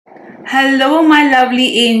Hello, my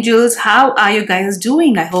lovely angels. How are you guys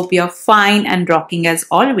doing? I hope you're fine and rocking as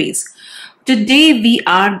always. Today, we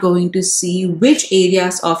are going to see which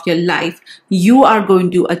areas of your life you are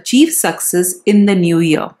going to achieve success in the new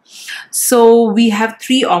year. So, we have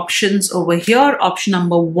three options over here. Option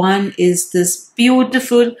number one is this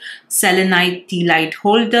beautiful Selenite tea light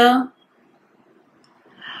holder.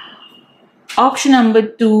 Option number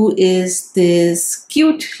two is this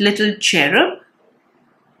cute little cherub.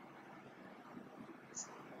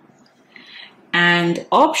 And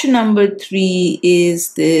option number three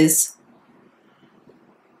is this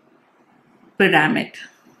pyramid.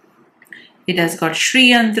 It has got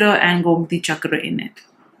Shree Yantra and Gomti Chakra in it.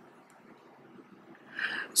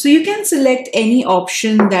 So you can select any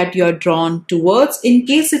option that you're drawn towards. In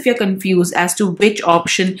case if you're confused as to which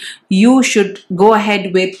option you should go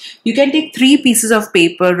ahead with, you can take three pieces of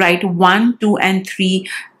paper, write 1, 2 and 3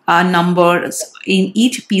 numbers in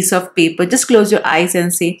each piece of paper. Just close your eyes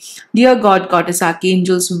and say, "Dear God, Goddess,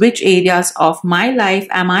 Archangels, which areas of my life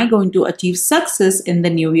am I going to achieve success in the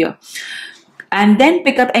new year?" And then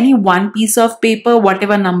pick up any one piece of paper,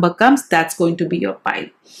 whatever number comes, that's going to be your pile.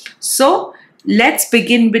 So let's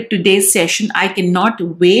begin with today's session. I cannot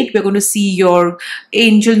wait. We're going to see your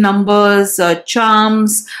angel numbers,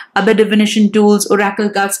 charms, other divination tools, oracle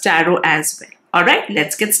cards, tarot as well. All right,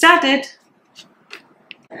 let's get started.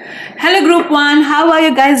 Hello group 1, how are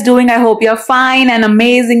you guys doing? I hope you're fine and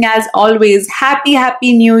amazing as always.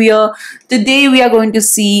 Happy new year. Today we are going to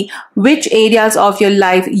see which areas of your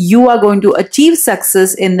life you are going to achieve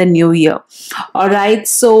success in the new year. All right,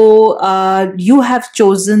 so you have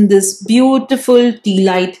chosen this beautiful tea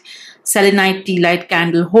light, Selenite tea light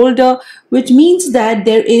candle holder, which means that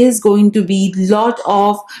there is going to be a lot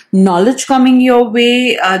of knowledge coming your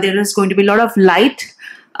way. There is going to be a lot of light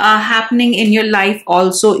happening in your life,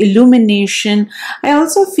 also illumination. I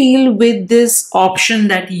also feel with this option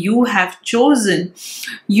that you have chosen,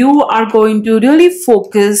 you are going to really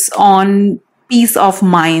focus on peace of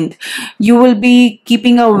mind. You will be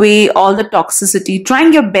keeping away all the toxicity,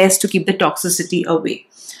 trying your best to keep the toxicity away.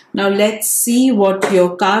 Now let's see what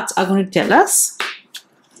your cards are going to tell us.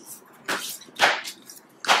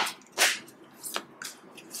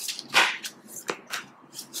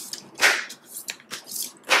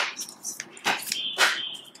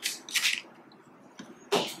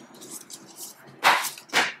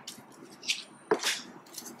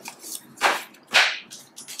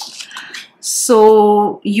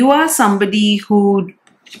 So you are somebody who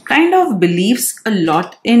kind of believes a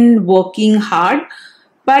lot in working hard,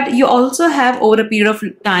 but you also have over a period of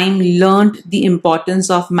time learned the importance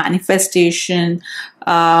of manifestation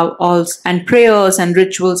and prayers and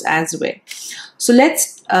rituals as well. So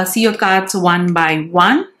let's see your cards one by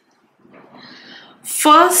one.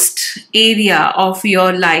 First area of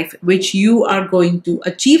your life which you are going to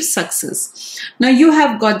achieve success. Now you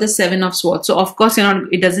have got the 7 of Swords. So of course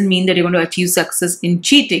it doesn't mean that you're going to achieve success in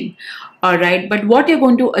cheating. All right. But what you're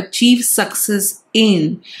going to achieve success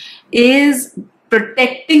in is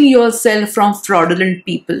protecting yourself from fraudulent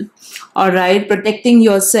people. All right. Protecting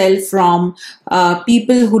yourself from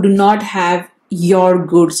people who do not have your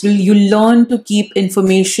goods. You learn to keep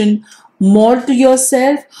information more to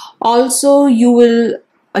yourself. Also, you will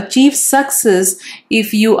achieve success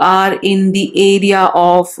if you are in the area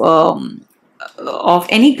of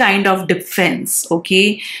any kind of defense.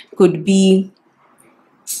 Okay, could be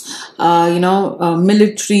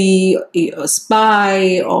military,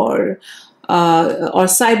 spy, or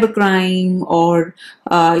cybercrime, or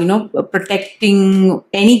protecting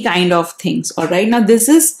any kind of things. All right, now this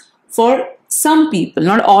is for some people.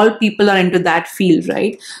 Not all people are into that field,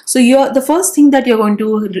 right? So the first thing that you're going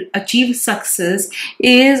to achieve success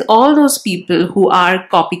is all those people who are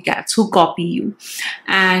copycats, who copy you,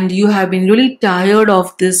 and you have been really tired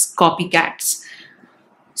of this copycats.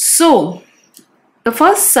 So the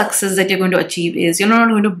first success that you're going to achieve is you're not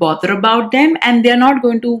going to bother about them, and they're not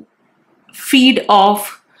going to feed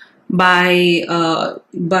off by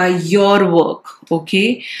your work.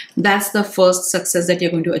 Okay, that's the first success that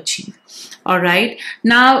you're going to achieve. All right,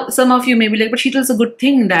 now some of you may be like, but Sheetal, it's a good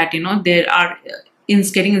thing that there are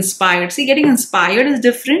getting inspired. See, getting inspired is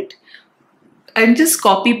different and just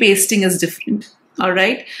copy pasting is different. All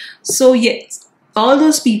right, so yes, all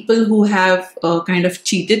those people who have kind of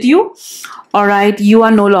cheated you, all right, you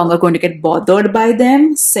are no longer going to get bothered by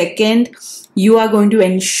them. Second, you are going to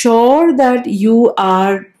ensure that you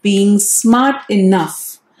are being smart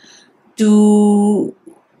enough to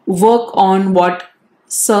work on what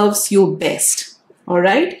serves you best. All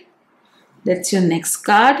right, that's your next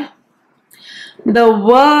card. The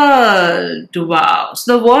world. Wow.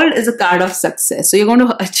 So the world is a card of success. So you're going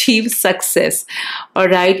to achieve success. All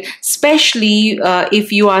right. Especially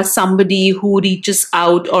if you are somebody who reaches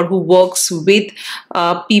out or who works with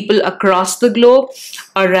people across the globe.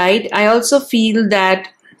 All right. I also feel that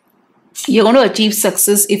you're going to achieve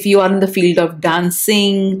success if you are in the field of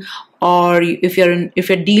dancing, or if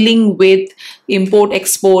you're dealing with import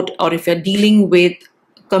export, or if you're dealing with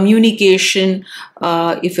communication,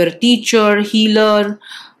 if you're a teacher, healer,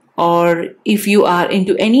 or if you are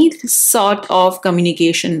into any sort of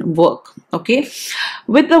communication work. Okay,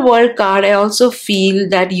 with the world card, I also feel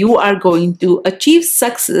that you are going to achieve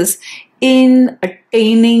success in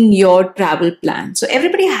attaining your travel plan. So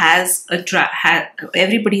everybody has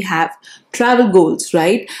everybody have travel goals,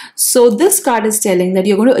 right? So this card is telling that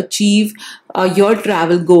you're going to achieve your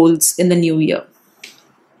travel goals in the new year.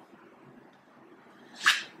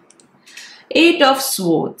 Eight of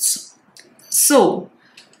Swords. So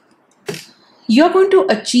you're going to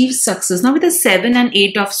achieve success. Now with the 7 and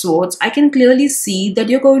 8 of Swords, I can clearly see that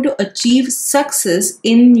you're going to achieve success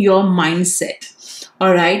in your mindset.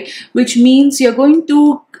 All right, which means you're going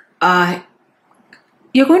to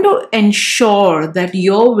ensure that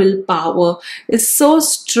your willpower is so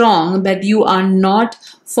strong that you are not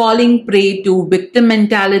falling prey to victim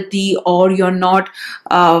mentality, or you're not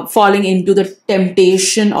falling into the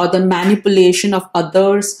temptation or the manipulation of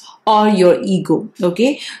others or your ego.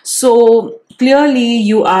 Okay, so clearly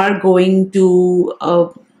you are going to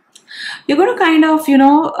kind of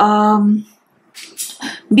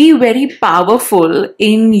be very powerful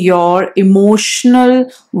in your emotional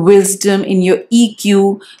wisdom, in your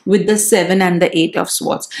EQ, with the 7 and the 8 of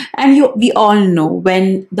Swords. And we all know,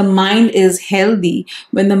 when the mind is healthy,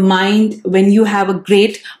 when you have a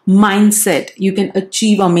great mindset, you can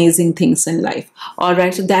achieve amazing things in life. All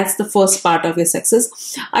right, so that's the first part of your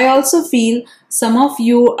success. I also feel some of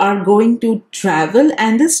you are going to travel,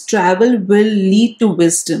 and this travel will lead to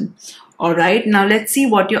wisdom. All right, now let's see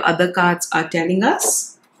what your other cards are telling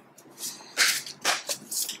us.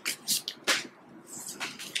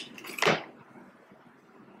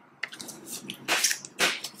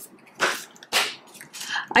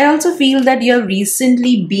 I also feel that you have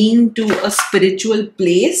recently been to a spiritual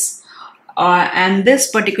place, and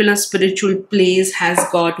this particular spiritual place has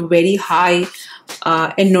got very high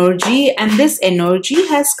energy, and this energy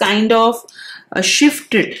has kind of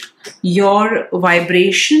shifted your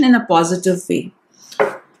vibration in a positive way.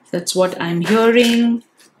 That's what I'm hearing.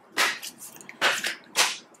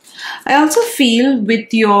 I also feel with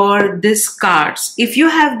these cards, if you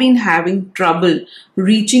have been having trouble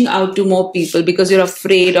reaching out to more people because you're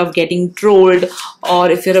afraid of getting trolled, or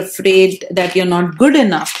if you're afraid that you're not good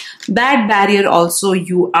enough, that barrier also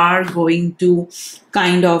you are going to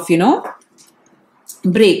kind of,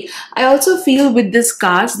 break. I also feel with these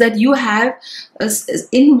cards that you have,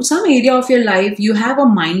 in some area of your life, you have a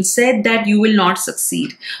mindset that you will not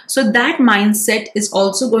succeed. So that mindset is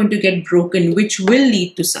also going to get broken, which will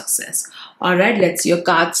lead to success. All right, let's see your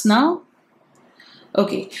cards now.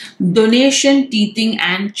 Okay, donation, teaching,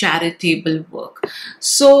 and charitable work.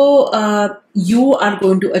 So you are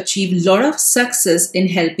going to achieve a lot of success in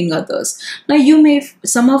helping others. Now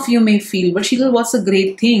some of you may feel, but Sheetal, what's a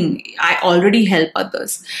great thing? I already help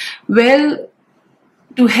others. Well,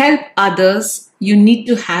 to help others, you need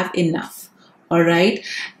to have enough. All right,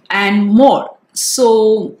 and more.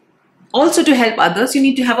 So also to help others, you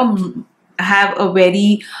need to have a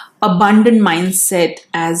very abundant mindset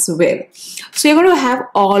as well. So you're going to have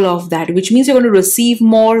all of that, which means you're going to receive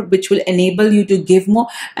more, which will enable you to give more.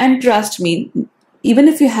 And trust me, even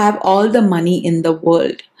if you have all the money in the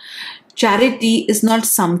world, charity is not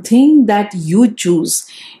something that you choose.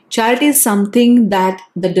 Charity is something that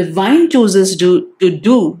the divine chooses to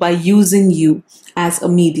do by using you as a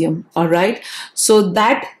medium. All right, so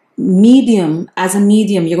that medium, as a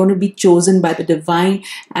medium, you're going to be chosen by the divine,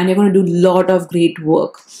 and you're going to do a lot of great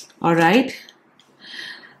work. All right,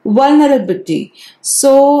 vulnerability.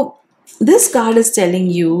 So this card is telling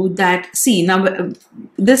you that, see, now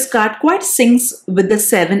this card quite syncs with the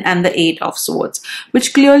 7 and the 8 of Swords,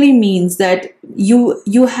 which clearly means that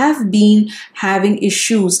you have been having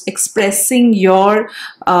issues expressing your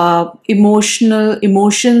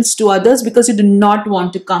emotions to others because you do not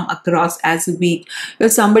want to come across as weak. You're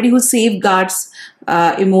somebody who safeguards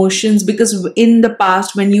emotions, because in the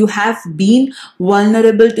past, when you have been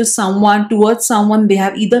vulnerable to someone, towards someone, they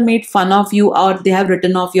have either made fun of you or they have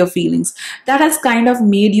written off your feelings. That has kind of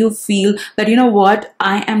made you feel that, you know what,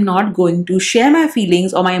 I am not going to share my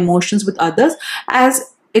feelings or my emotions with others,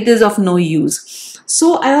 as it is of no use.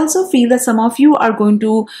 So I also feel that some of you are going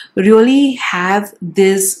to really have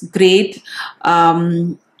this great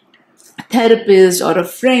therapist or a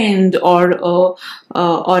friend or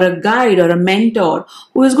a guide or a mentor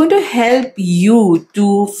who is going to help you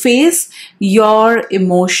to face your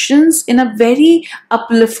emotions in a very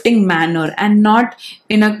uplifting manner and not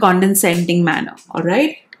in a condescending manner. All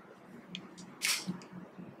right.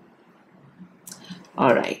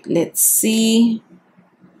 All right, let's see.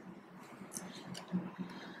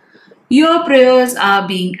 Your prayers are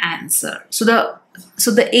being answered. So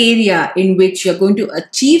the area in which you're going to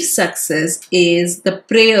achieve success is the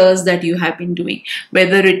prayers that you have been doing,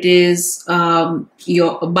 whether it is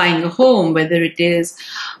you're buying a home, whether it is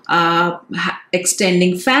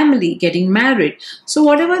extending family, getting married. So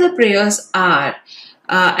whatever the prayers are,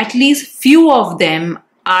 at least few of them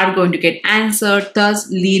are going to get answered, thus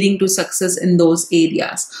leading to success in those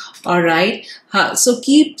areas. All right. So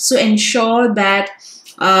ensure that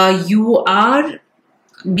you are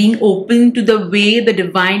being open to the way the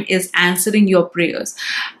divine is answering your prayers.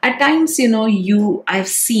 At times, I've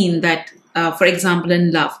seen that, for example,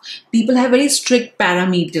 in love, people have very strict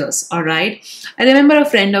parameters. All right. I remember a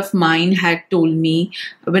friend of mine had told me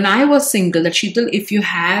when I was single that, Sheetal, if you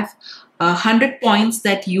have 100 points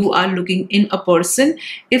that you are looking in a person,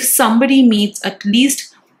 if somebody meets at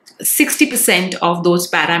least 60% of those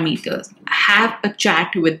parameters, have a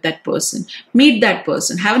chat with that person, meet that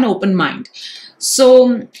person, have an open mind.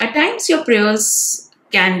 So at times your prayers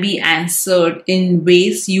can be answered in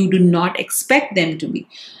ways you do not expect them to be.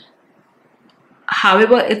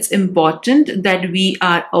 However, it's important that we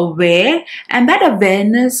are aware, and that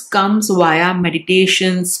awareness comes via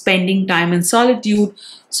meditation, spending time in solitude.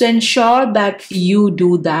 So ensure that you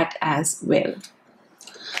do that as well.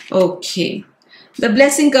 Okay. The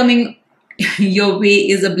blessing coming your way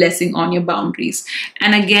is a blessing on your boundaries.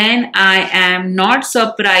 And again, I am not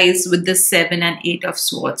surprised with the 7 and 8 of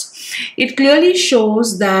swords. It clearly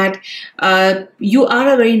shows that you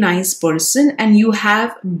are a very nice person and you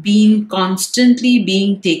have been constantly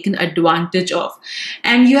being taken advantage of.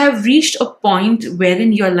 And you have reached a point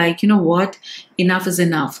wherein you're like, you know what, enough is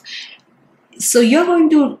enough. So you're going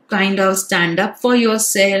to kind of stand up for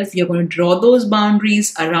yourself. You're going to draw those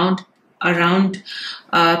boundaries around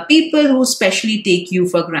people who specially take you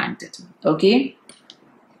for granted. Okay,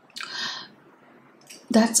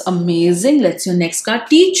 that's amazing. Let's see your next card.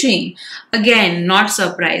 Teaching. Again, not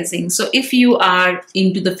surprising. So if you are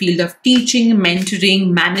into the field of teaching, mentoring,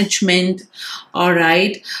 management, all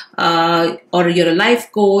right, or you're a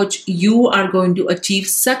life coach, you are going to achieve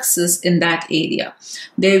success in that area.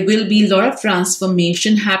 There will be a lot of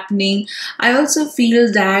transformation happening. I also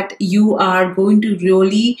feel that you are going to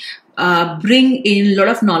really bring in a lot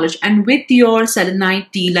of knowledge, and with your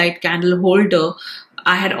selenite tea light candle holder,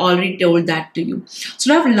 I had already told that to you.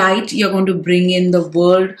 So a lot of light you're going to bring in the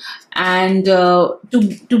world, and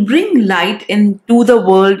to bring light into the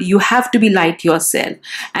world, you have to be light yourself.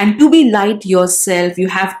 And to be light yourself, you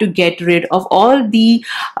have to get rid of all the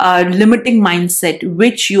limiting mindset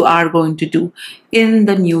which you are going to do in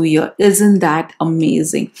the new year. Isn't that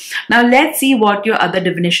amazing? Now let's see what your other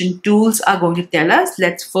divination tools are going to tell us.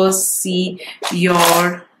 Let's first see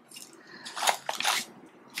your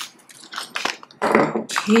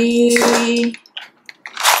okay.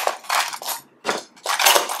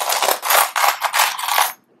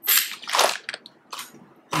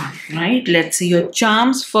 Right, let's see your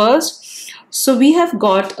charms first. So we have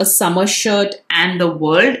got a summer shirt and the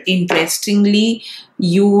world. Interestingly,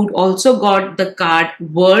 you also got the card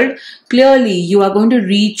world. Clearly, you are going to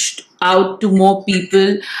reach out to more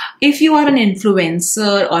people. If you are an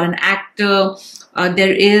influencer or an actor,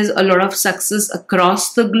 there is a lot of success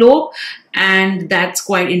across the globe, and that's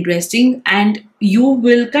quite interesting. And you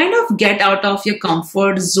will kind of get out of your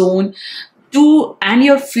comfort zone and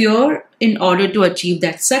your fear in order to achieve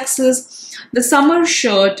that success. The summer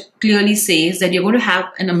shirt clearly says that you're going to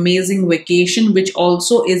have an amazing vacation, which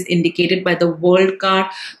also is indicated by the world card.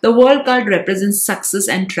 The world card represents success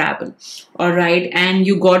and travel. All right. And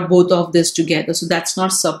you got both of this together. So that's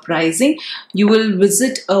not surprising. You will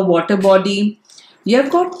visit a water body. You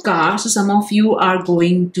have got cars. So some of you are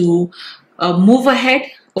going to move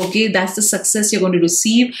ahead. Okay, that's the success you're going to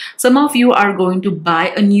receive. Some of you are going to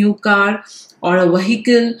buy a new car or a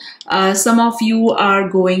vehicle. Some of you are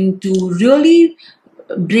going to really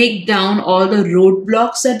break down all the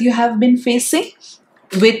roadblocks that you have been facing,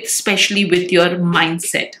 especially with your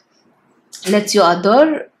mindset. Let's your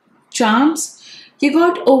other charms. You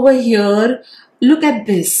got over here, look at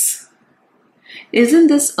this. Isn't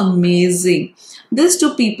this amazing? These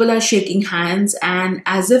two people are shaking hands and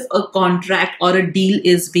as if a contract or a deal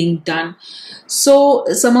is being done. So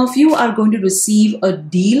some of you are going to receive a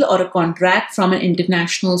deal or a contract from an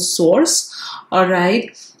international source, all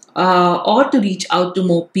right, or to reach out to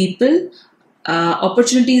more people.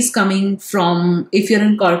 Opportunities coming from, if you're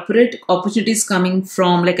in corporate, opportunities coming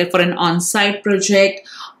from like for an on-site project,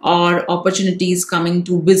 or opportunities coming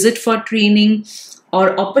to visit for training,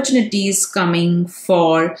 or opportunities coming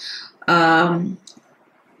for from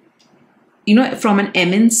an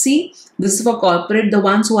MNC. This is for corporate. The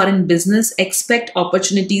ones who are in business expect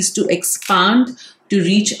opportunities to expand, to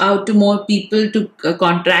reach out to more people, to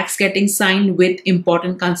contracts getting signed with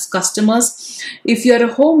important customers. If you're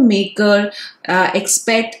a homemaker,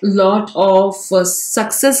 expect a lot of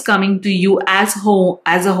success coming to you as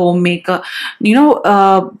a homemaker.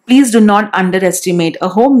 Please do not underestimate. A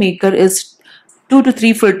homemaker is 2 to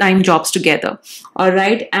 3 full-time jobs together, all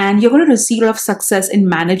right, and you're going to receive a lot of success in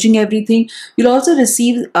managing everything. You'll also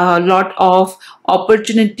receive a lot of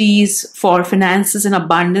opportunities for finances and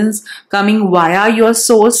abundance coming via your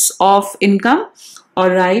source of income, all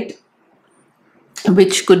right,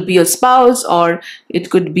 which could be a spouse or it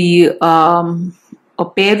could be a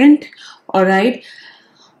parent, all right.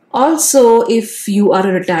 Also, if you are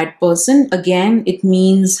a retired person, again, it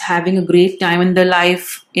means having a great time in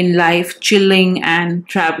life, chilling and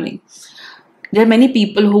traveling. There are many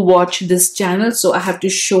people who watch this channel, so I have to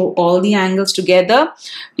show all the angles together.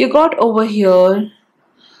 You got over here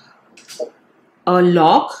a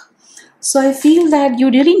lock. So I feel that you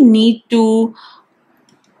really need to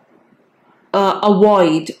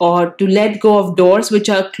avoid or to let go of doors which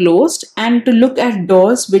are closed and to look at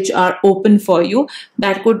doors which are open for you.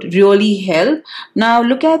 That could really help. Now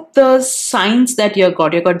look at the signs that you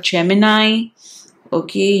got. You got Gemini,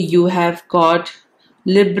 okay, you have got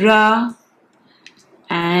Libra,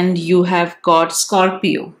 and you have got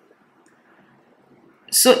Scorpio.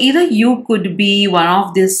 So either you could be one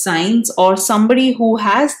of these signs, or somebody who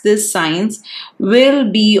has these signs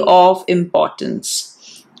will be of importance.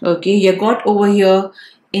 Okay, you got over here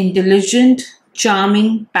intelligent,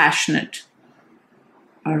 charming, passionate.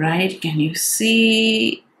 All right, can you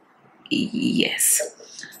see? Yes.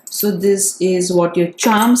 So this is what your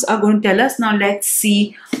charms are going to tell us. Now let's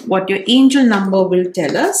see what your angel number will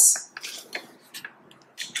tell us.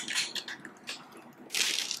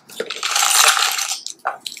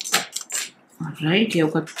 Right,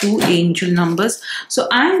 you've got 2 angel numbers. So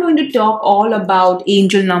I'm going to talk all about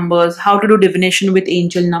angel numbers, how to do divination with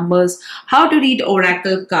angel numbers, how to read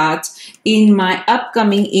oracle cards in my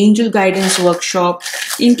upcoming angel guidance workshop.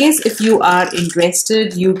 In case if you are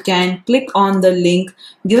interested, you can click on the link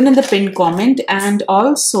given in the pinned comment, and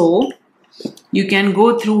also you can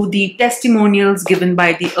go through the testimonials given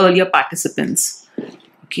by the earlier participants.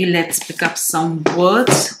 Okay, let's pick up some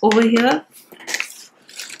words over here.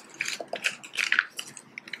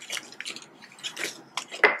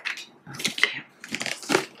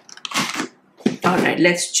 Alright,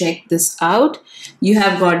 let's check this out. You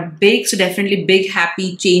have got big, so definitely big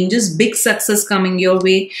happy changes, big success coming your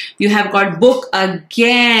way. You have got book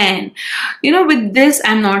again. With this,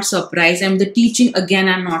 I'm not surprised. I'm the teaching again,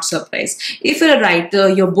 I'm not surprised. If you're a writer,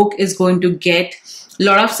 your book is going to get a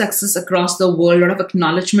lot of success across the world, a lot of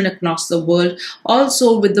acknowledgement across the world.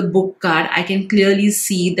 Also with the book card, I can clearly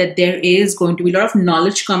see that there is going to be a lot of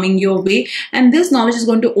knowledge coming your way, and this knowledge is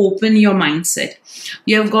going to open your mindset.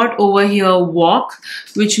 You have got over here walk,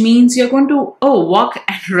 which means you're going to walk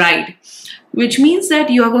and ride, which means that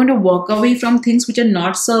you are going to walk away from things which are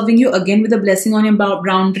not serving you, again with a blessing on your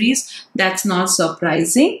boundaries. That's not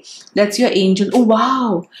surprising. That's your angel. Oh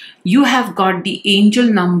wow, you have got the angel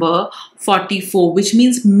number 44, which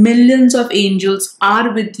means millions of angels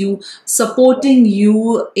are with you, supporting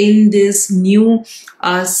you in this new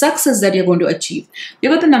success that you're going to achieve. You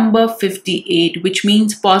got the number 58, which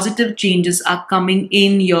means positive changes are coming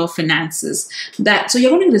in your finances. So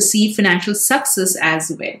you're going to receive financial success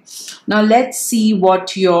as well. Now let's see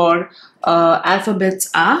what your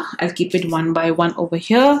alphabets are. I'll keep it one by one over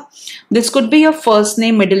here. This could be your first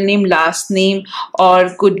name, middle name, last name,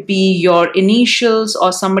 or could be your initials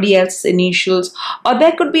or somebody else's initials, or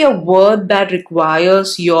there could be a word that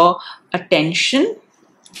requires your attention.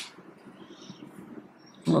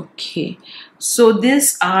 Okay, so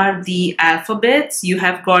these are the alphabets. You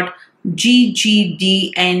have got G, G,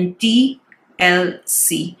 D, N, T, L,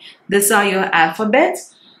 C. These are your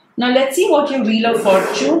alphabets. Now let's see what your Wheel of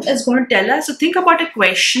Fortune is going to tell us. So think about a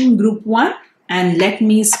question, group 1, and let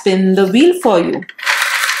me spin the wheel for you.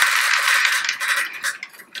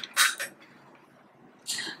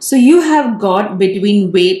 So you have got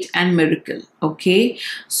between wait and miracle. Okay,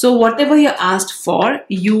 so whatever you asked for,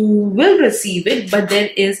 you will receive it, but there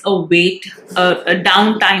is a wait, a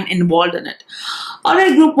downtime involved in it.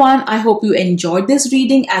 Alright, group 1, I hope you enjoyed this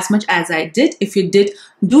reading as much as I did. If you did,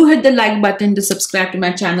 do hit the like button to subscribe to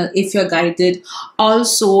my channel if you're guided.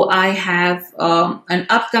 Also, I have an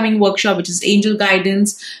upcoming workshop which is Angel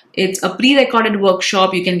Guidance. It's a pre-recorded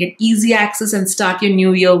workshop. You can get easy access and start your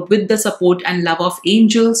new year with the support and love of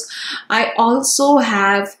angels. I also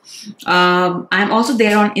have, I'm also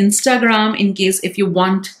there on Instagram in case if you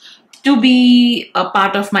want to be a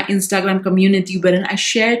part of my Instagram community, wherein I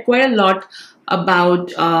share quite a lot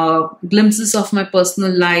about glimpses of my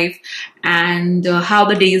personal life and how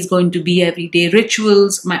the day is going to be every day,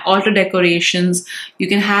 rituals, my altar decorations. You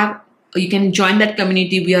can join that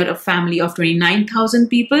community. We are a family of 29,000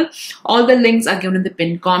 people. All the links are given in the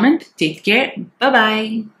pinned comment. Take care.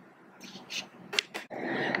 Bye-bye.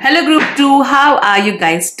 Hello group 2, how are you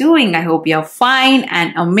guys doing? I hope you're fine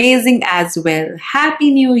and amazing as well. Happy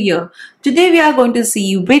New Year. Today we are going to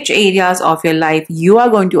see which areas of your life you are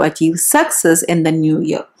going to achieve success in the new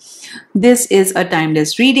year. This is a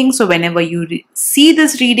timeless reading, so whenever you see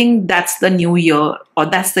this reading, that's the new year, or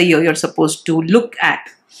that's the year you're supposed to look at.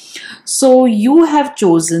 So you have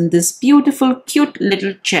chosen this beautiful, cute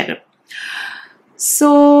little cherub.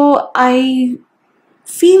 So I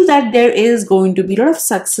feel that there is going to be a lot of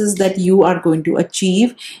success that you are going to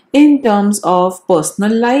achieve in terms of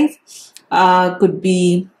personal life. Could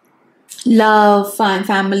be love,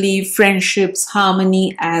 family, friendships,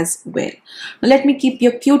 harmony as well. Now let me keep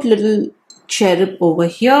your cute little cherub over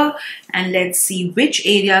here and let's see which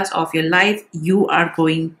areas of your life you are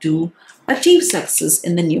going to achieve success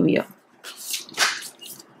in the new year.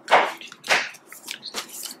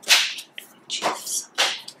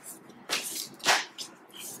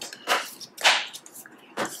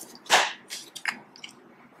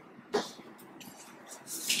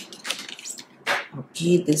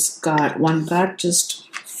 Okay, this card, one card just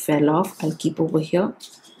fell off. I'll keep over here.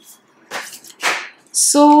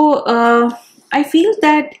 So I feel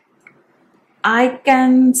that I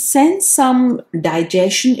can sense some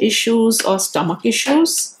digestion issues or stomach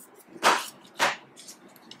issues.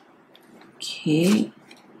 Okay,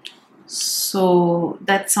 so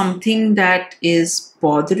that's something that is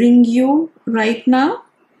bothering you right now.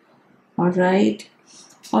 All right,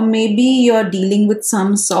 or maybe you're dealing with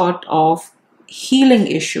some sort of healing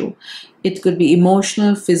issue. It could be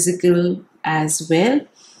emotional, physical as well.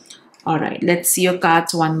 All right, let's see your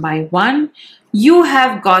cards one by one. You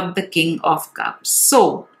have got the King of Cups.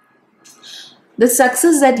 So the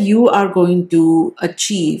success that you are going to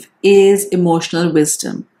achieve is emotional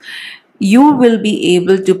wisdom. You will be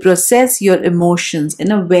able to process your emotions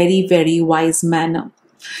in a very, very wise manner.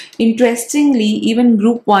 Interestingly, even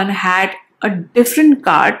group 1 had a different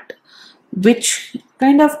card which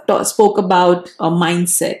kind of spoke about a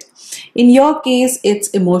mindset. In your case, it's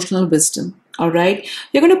emotional wisdom. All right,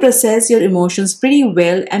 you're going to process your emotions pretty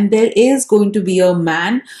well, and there is going to be a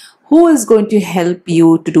man who is going to help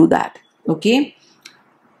you to do that. Okay,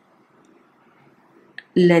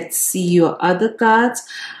 let's see your other cards.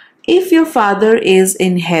 If your father is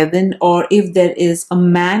in heaven, or if there is a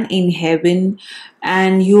man in heaven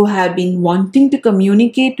and you have been wanting to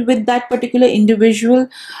communicate with that particular individual,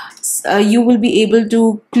 you will be able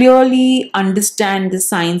to clearly understand the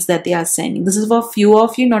signs that they are sending. This is for few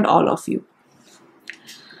of you, not all of you.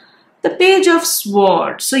 The Page of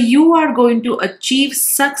Swords. So you are going to achieve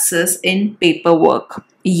success in paperwork.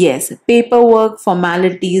 Yes, paperwork,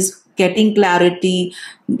 formalities, getting clarity.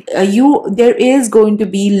 There is going to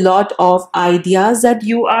be a lot of ideas that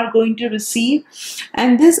you are going to receive,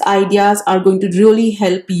 and these ideas are going to really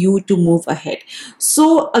help you to move ahead.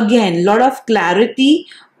 So again, a lot of clarity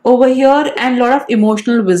over here and a lot of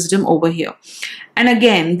emotional wisdom over here. And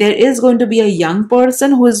again, there is going to be a young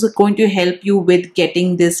person who is going to help you with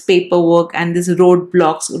getting this paperwork and these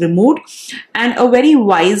roadblocks removed, and a very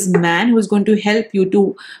wise man who is going to help you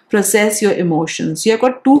to process your emotions. You have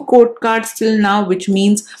got 2 court cards till now, which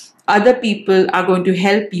means other people are going to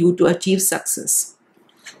help you to achieve success.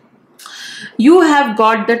 You have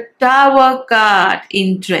got the Tower card.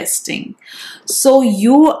 Interesting. So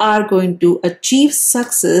you are going to achieve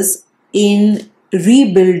success in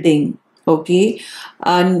rebuilding okay,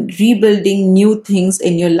 and rebuilding new things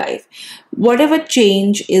in your life. Whatever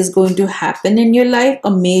change is going to happen in your life,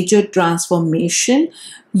 a major transformation,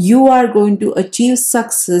 you are going to achieve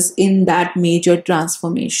success in that major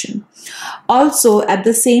transformation. Also, at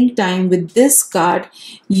the same time, with this card,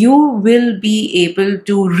 you will be able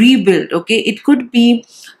to rebuild. Okay, it could be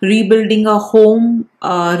rebuilding a home,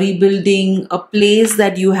 rebuilding a place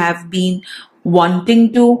that you have been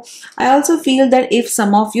wanting to. I also feel that if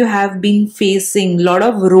some of you have been facing a lot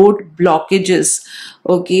of road blockages,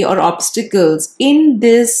 okay, or obstacles in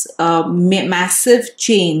this massive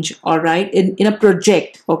change, all right, in a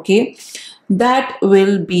project, okay, that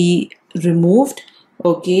will be removed.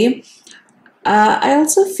 Okay, I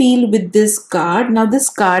also feel with this card, now this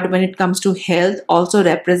card when it comes to health also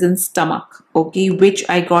represents stomach, okay, which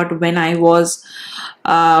I got when I was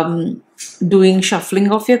doing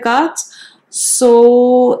shuffling of your cards.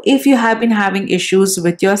 So if you have been having issues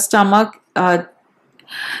with your stomach, there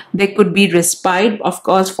could be respite. Of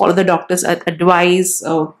course, follow the doctor's advice,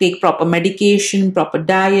 take proper medication, proper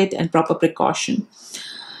diet, and proper precaution.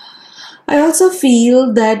 I also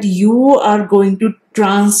feel that you are going to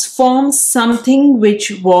transform something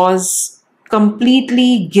which was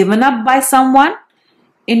completely given up by someone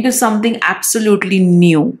into something absolutely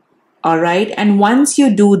new. All right. And once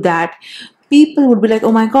you do that, people would be like,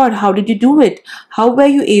 oh my God, how did you do it? How were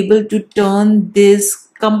you able to turn this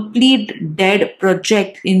complete dead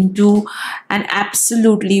project into an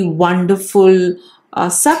absolutely wonderful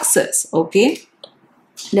success? Okay.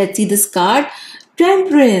 Let's see this card.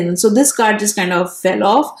 Temperance. So this card just kind of fell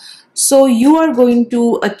off. So you are going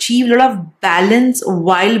to achieve a lot of balance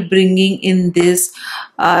while bringing in this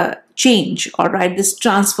change, all right, this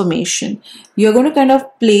transformation. You're going to kind of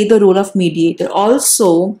play the role of mediator.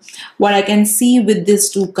 Also, what I can see with these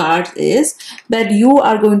two cards is that you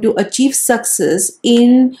are going to achieve success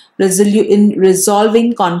in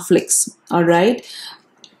resolving conflicts, all right.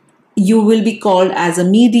 You will be called as a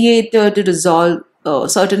mediator to resolve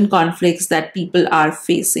certain conflicts that people are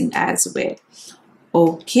facing as well.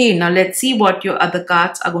 Okay, now let's see what your other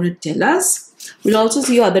cards are going to tell us. We'll also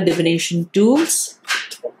see your other divination tools.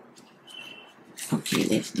 Okay,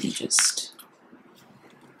 let me just...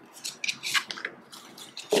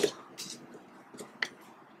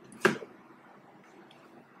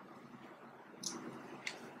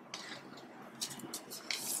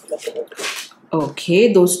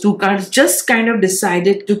 Okay, those two cards just kind of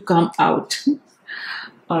decided to come out.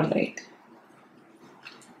 All right.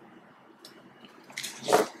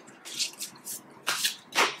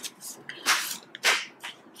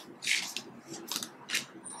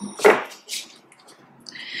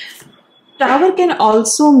 Tower can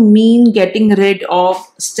also mean getting rid of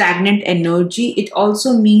stagnant energy. It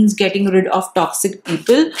also means getting rid of toxic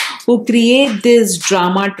people who create this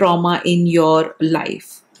drama, trauma in your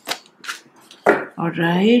life. All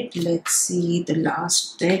right, let's see the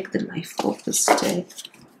last deck, the life focus deck.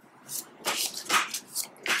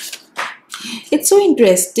 It's so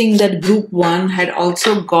interesting that group 1 had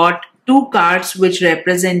also got two cards which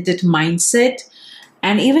represented mindset,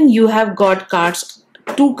 and even you have got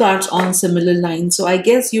two cards on similar lines. So I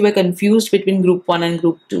guess you were confused between group 1 and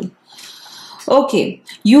group 2. Okay,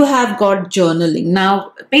 you have got journaling.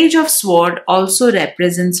 Now, Page of Sword also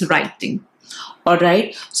represents writing. All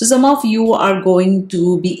right, so some of you are going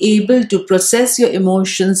to be able to process your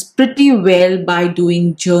emotions pretty well by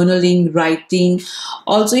doing journaling, writing.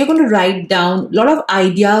 Also, you're going to write down, a lot of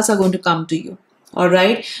ideas are going to come to you. All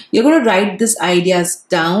right, you're going to write these ideas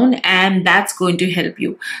down and that's going to help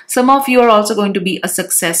you. Some of you are also going to be a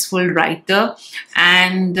successful writer.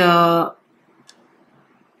 And can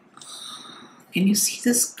you see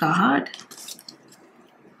this card?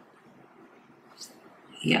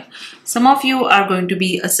 Yeah, some of you are going to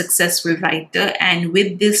be a successful writer, and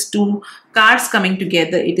with these two cards coming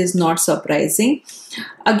together, it is not surprising.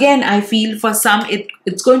 Again, I feel for some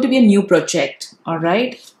it's going to be a new project. All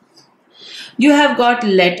right, you have got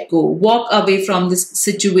let go, walk away from this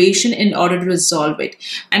situation in order to resolve it,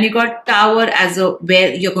 and you got Tower as a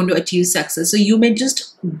where you're going to achieve success. So you may just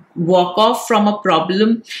walk off from a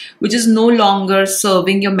problem which is no longer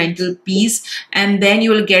serving your mental peace, and then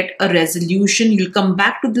you will get a resolution. You'll come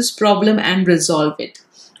back to this problem and resolve it.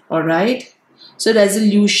 All right, so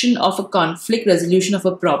resolution of a conflict, resolution of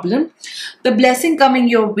a problem. The blessing coming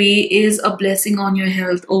your way is a blessing on your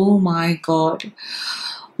health. Oh my God.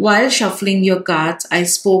 While shuffling your cards, I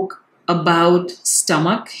spoke about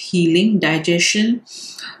stomach, healing, digestion.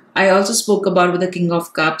 I also spoke about with the King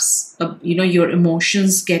of Cups, your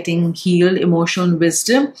emotions getting healed, emotional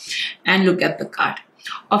wisdom. And look at the card.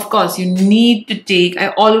 Of course, you need to take, I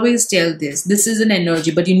always tell this is an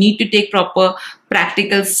energy, but you need to take proper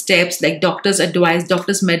practical steps like doctor's advice,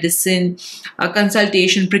 doctor's medicine,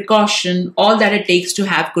 consultation, precaution, all that it takes to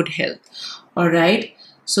have good health. All right.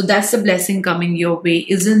 So that's the blessing coming your way.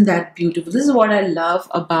 Isn't that beautiful? This is what I love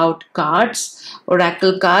about cards,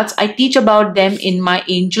 oracle cards. I teach about them in my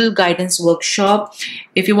angel guidance workshop.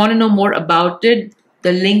 If you want to know more about it,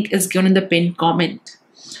 the link is given in the pinned comment.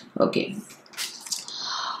 Okay.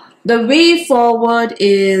 The way forward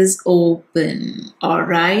is open. All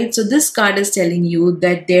right. So this card is telling you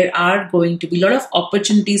that there are going to be a lot of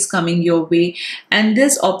opportunities coming your way, and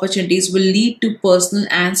these opportunities will lead to personal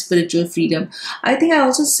and spiritual freedom. I think I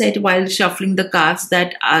also said while shuffling the cards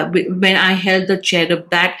that when I held the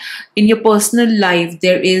cherub, that in your personal life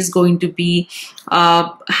there is going to be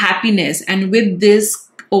happiness, and with this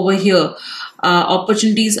over here,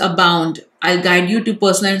 opportunities abound. I'll guide you to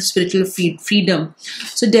personal and spiritual freedom.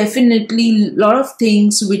 So definitely a lot of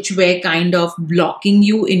things which were kind of blocking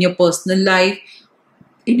you in your personal life,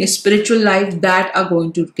 in your spiritual life, that are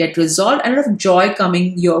going to get resolved, and a lot of joy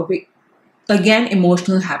coming your way. Again,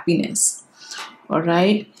 emotional happiness. All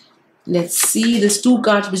right. Let's see. There's two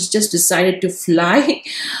cards which just decided to fly.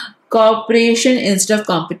 Cooperation instead of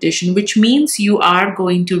competition, which means you are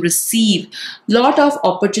going to receive a lot of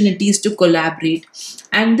opportunities to collaborate,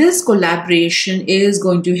 and this collaboration is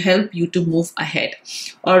going to help you to move ahead.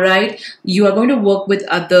 All right, you are going to work with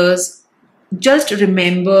others. Just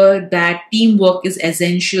remember that teamwork is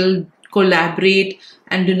essential. Collaborate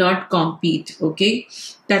and do not compete. Okay,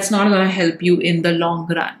 that's not going to help you in the long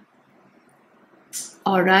run.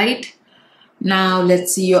 All right, now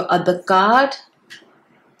let's see your other card.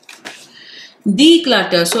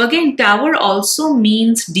 Declutter. So again, tower also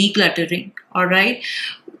means decluttering. All right,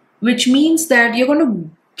 which means that you're going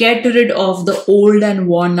to get rid of the old and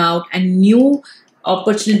worn out, and new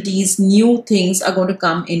opportunities, new things are going to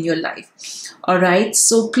come in your life. All right,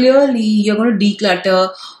 so clearly you're going to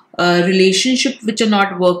declutter relationships which are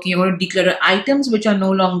not working. You're going to declutter items which are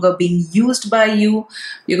no longer being used by you.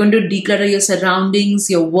 You're going to declutter your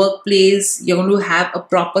surroundings, your workplace. You're going to have a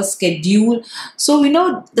proper schedule. So,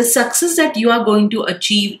 the success that you are going to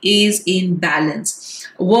achieve is in balance.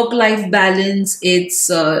 Work-life balance, it's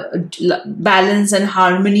balance and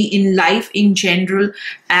harmony in life in general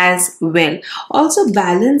as well. Also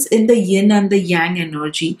balance in the yin and the yang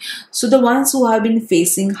energy. So the ones who have been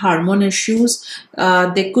facing hormone issues,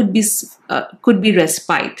 they could be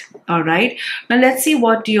respite. All right. Now let's see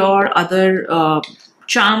what your other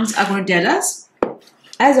charms are going to tell us.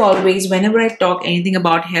 As always, whenever I talk anything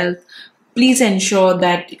about health, please ensure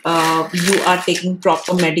that you are taking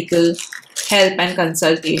proper medical help and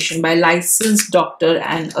consultation by licensed doctor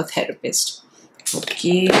and a therapist.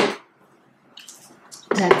 Okay,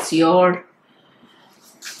 that's your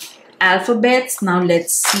alphabets. Now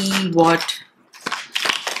let's see what.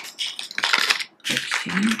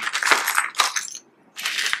 Okay.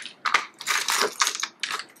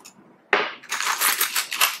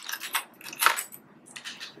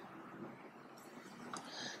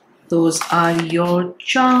 Those are your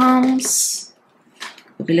charms.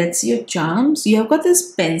 Okay, let's see your charms. You have got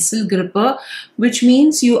this pencil gripper, which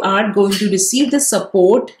means you are going to receive the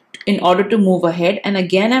support in order to move ahead. And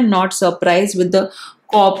again, I'm not surprised with the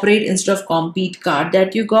cooperate instead of compete card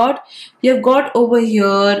that you got. You have got over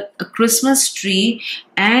here a Christmas tree,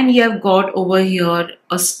 and you have got over here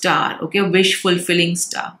a star. Okay, a wish fulfilling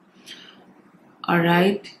star. All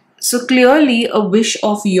right. So clearly a wish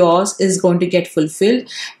of yours is going to get fulfilled,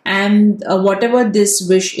 and whatever this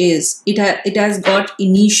wish is, it has got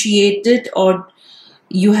initiated, or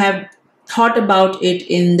you have thought about it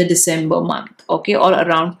in the December month, okay, or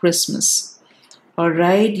around Christmas. All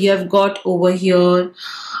right, you have got over here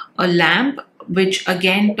a lamp, which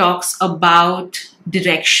again talks about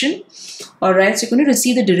direction. All right, so you're going to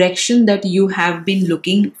receive the direction that you have been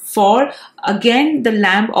looking for. Again, the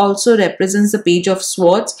lamp also represents the page of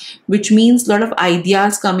swords, which means a lot of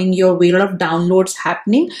ideas coming your way, a lot of downloads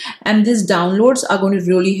happening, and these downloads are going to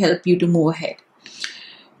really help you to move ahead.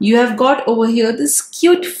 You have got over here this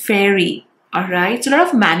cute fairy. All right, so a lot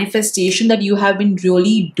of manifestation that you have been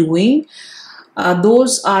really doing,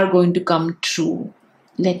 those are going to come true.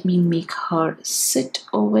 Let me make her sit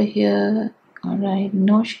over here. All right,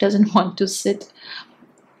 no, she doesn't want to sit.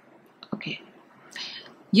 Okay,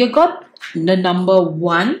 you got the number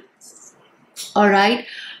 1. All right,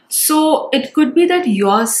 so it could be that you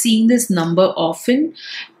are seeing this number often,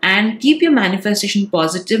 and keep your manifestation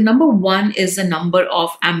positive. Number 1 is the number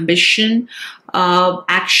of ambition,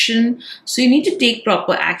 action. So you need to take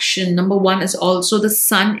proper action. Number 1 is also the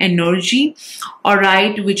sun energy, all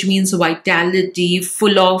right, which means vitality,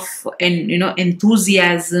 full of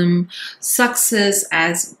enthusiasm, success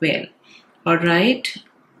as well. All right.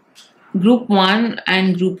 Group 1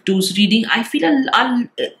 and group 2's reading, I feel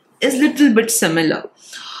is little bit similar.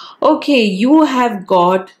 Okay, you have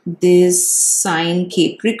got this sign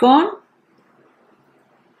Capricorn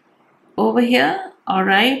over here, all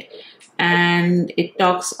right, and it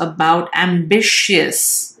talks about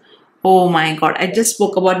ambitious. Oh my God, I just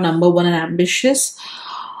spoke about number 1 and ambitious.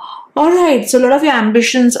 All right, so a lot of your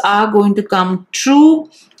ambitions are going to come true.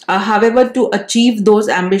 However, to achieve those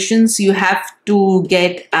ambitions, you have to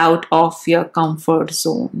get out of your comfort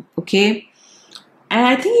zone, okay? And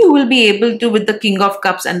I think you will be able to with the King of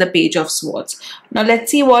Cups and the Page of Swords. Now,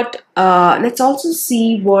 let's see what, let's also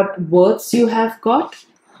see what words you have got.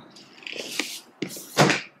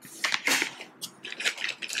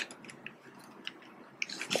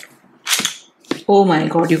 Oh my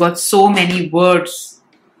God, you got so many words.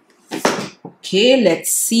 Okay,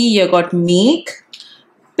 let's see, you got make.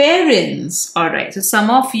 Parents. All right, so some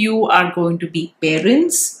of you are going to be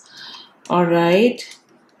parents. All right,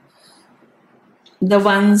 the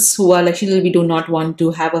ones who are actually, we do not want to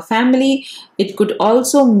have a family. It could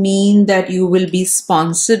also mean that you will be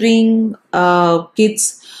sponsoring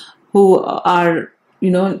kids who are,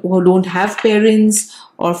 who don't have parents,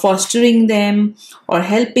 or fostering them, or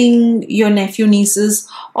helping your nephew, nieces.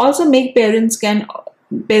 Also, make parents can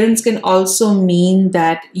also mean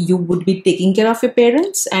that you would be taking care of your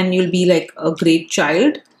parents and you'll be like a great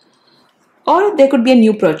child. Or there could be a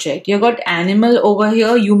new project. You got animal over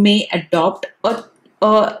here. You may adopt a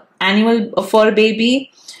animal, a fur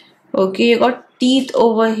baby. Okay, you got teeth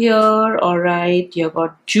over here. All right, you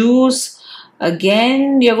got juice.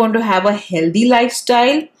 Again, you're going to have a healthy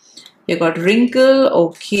lifestyle. You got wrinkle.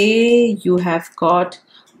 Okay, you have got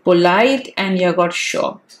polite, and you got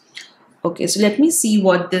sure. Okay, so let me see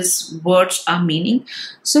what these words are meaning.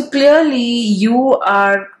 So clearly you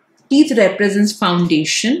are, teeth represents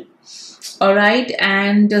foundation, all right,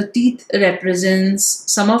 and teeth represents,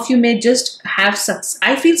 some of you may just have success.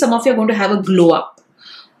 I feel some of you are going to have a glow up,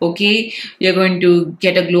 okay? You're going to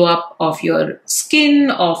get a glow up of your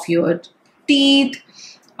skin, of your teeth,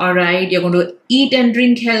 all right? You're going to eat and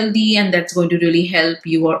drink healthy, and that's going to really help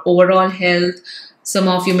your overall health. Some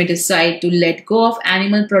of you may decide to let go of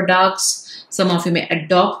animal products. Some of you may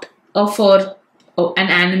adopt an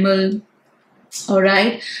animal. All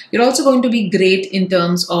right. You're also going to be great in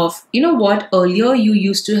terms of, what earlier you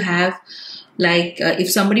used to have, like if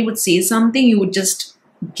somebody would say something, you would just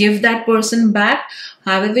give that person back.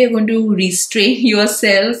 However, you're going to restrain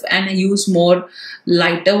yourself and use more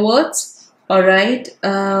lighter words. All right.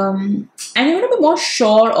 And you're going to be more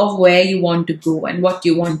sure of where you want to go and what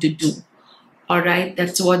you want to do. All right,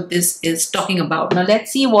 that's what this is talking about. Now,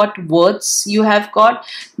 let's see what words you have got.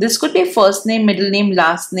 This could be first name, middle name,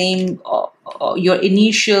 last name, or your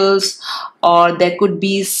initials, or there could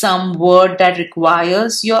be some word that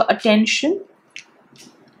requires your attention.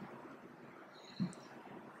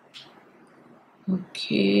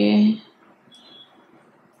 Okay.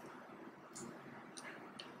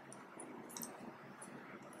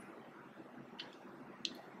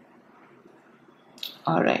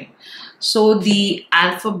 All right. So the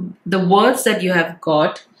words that you have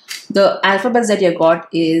got, the alphabets that you got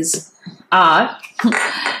is R,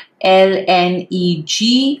 L, N, E,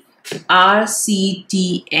 G, R, C,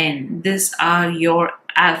 T, N. These are your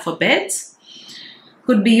alphabets.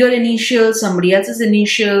 Could be your initials, somebody else's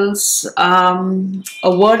initials. A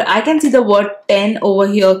word, I can see the word 10 over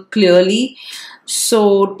here clearly.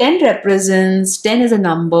 So 10 is a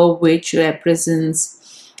number which represents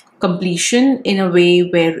completion in a way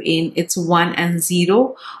wherein it's 1 and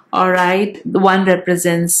 0. All right, the 1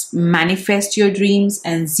 represents manifest your dreams,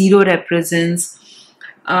 and 0 represents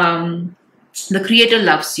the creator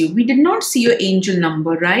loves you. We did not see your angel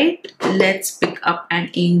number, right? Let's pick up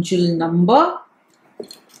an angel number.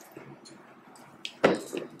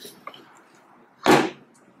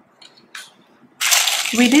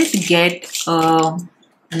 We did get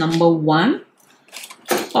number 1.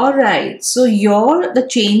 All right, so the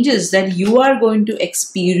changes that you are going to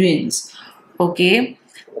experience, okay,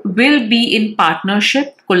 will be in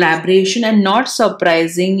partnership, collaboration, and not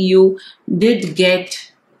surprising, you did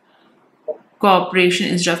get cooperation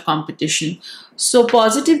instead of competition. So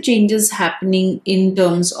positive changes happening in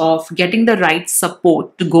terms of getting the right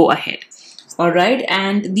support to go ahead. All right,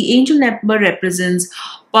 and the angel number represents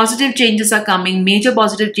Positive changes are coming, major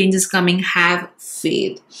positive changes coming. Have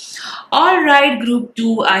faith. All right, group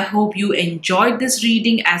 2, I hope you enjoyed this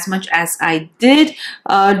reading as much as I did.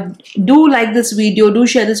 Do like this video, do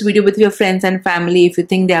share this video with your friends and family if you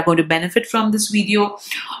think they are going to benefit from this video.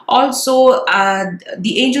 Also,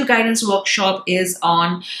 the angel guidance workshop is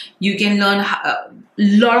on. You can learn a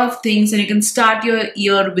lot of things and you can start your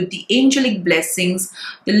year with the angelic blessings.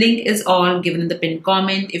 The link is all given in the pinned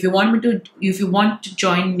comment. If you want to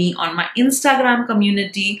join me on my Instagram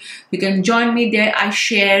community, you can join me there. I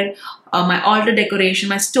share my altar decoration.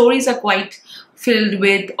 My stories are quite filled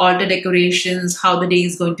with altar decorations, how the day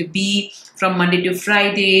is going to be from Monday to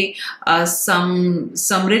Friday, some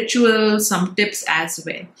rituals, some tips as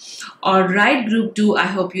well. All right, group 2, I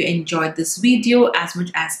hope you enjoyed this video as much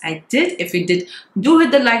as I did. If you did, do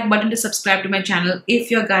hit the like button to subscribe to my channel if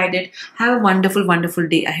you're guided. Have a wonderful, wonderful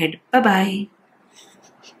day ahead. Bye-bye.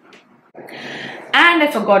 And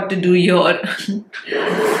I forgot to do your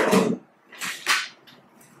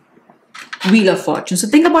Wheel of Fortune. So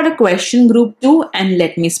think about a question, group 2, and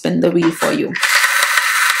let me spin the wheel for you.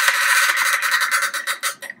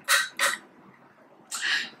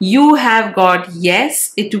 You have got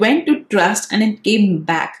yes, it went to trust and it came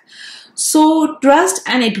back. So trust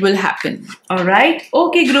and it will happen. All right.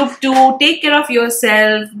 Okay, group 2, take care of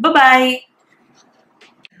yourself. Bye-bye.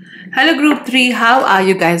 Hello group 3, how are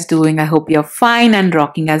you guys doing? I hope you're fine and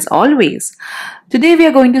rocking as always. Today we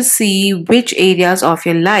are going to see which areas of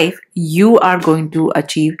your life you are going to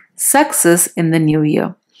achieve success in the new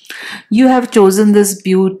year. You have chosen this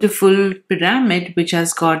beautiful pyramid which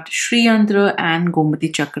has got Shree Yantra and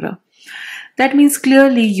Gomti Chakra. That means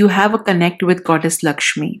clearly you have a connect with Goddess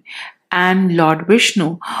Lakshmi and Lord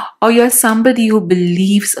Vishnu, or you're somebody who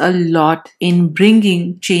believes a lot in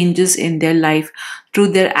bringing changes in their life through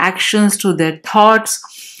their actions, through their thoughts.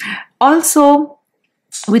 Also,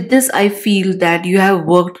 with this, I feel that you have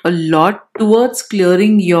worked a lot towards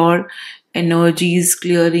clearing your energies,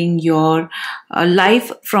 clearing your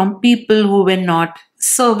life from people who were not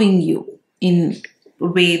serving you in a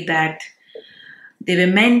way that they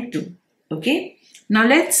were meant to. Okay, now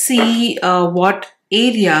let's see what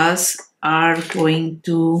areas you are going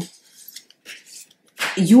to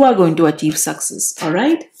achieve success. All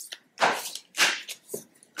right.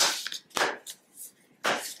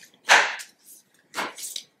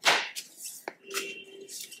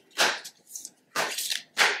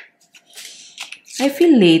 I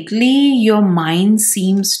feel lately your mind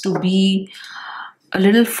seems to be a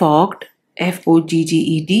little fogged, Fogged.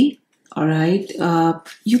 All right.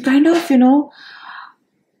 You kind of,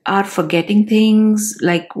 are forgetting things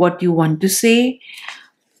like what you want to say.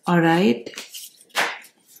 All right.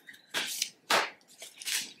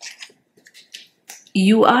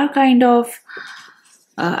 You are kind of,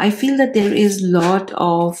 I feel that there is a lot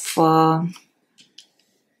of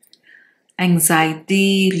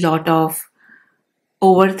anxiety, lot of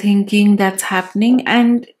overthinking that's happening.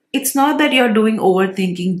 And it's not that you're doing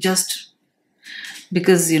overthinking just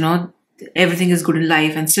because, everything is good in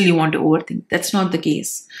life and still you want to overthink. That's not the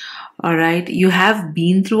case. All right. You have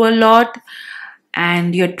been through a lot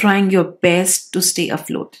and you're trying your best to stay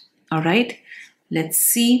afloat. All right. Let's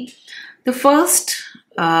see. The first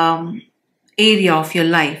area of your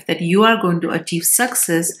life that you are going to achieve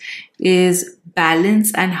success is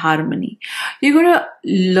balance and harmony. You're going to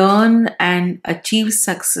learn and achieve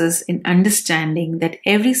success in understanding that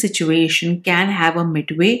every situation can have a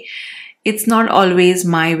midway. It's not always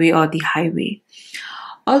my way or the highway.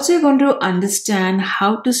 Also, you're going to understand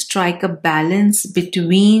how to strike a balance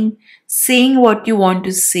between saying what you want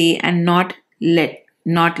to say and not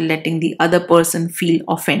letting the other person feel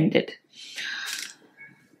offended.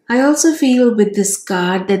 I also feel with this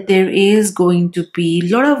card that there is going to be a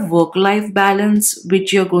lot of work-life balance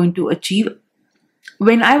which you're going to achieve.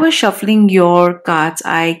 When I was shuffling your cards,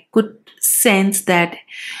 I could sense that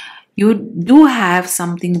you do have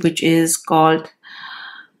something which is called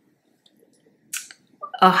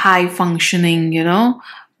a high functioning,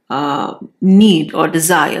 need or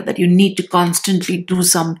desire that you need to constantly do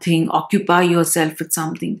something, occupy yourself with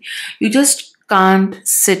something. You just can't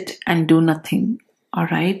sit and do nothing. All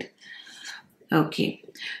right. Okay.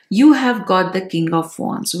 You have got the King of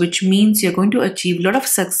Wands, which means you're going to achieve a lot of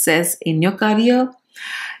success in your career.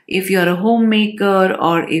 If you're a homemaker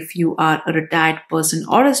or if you are a retired person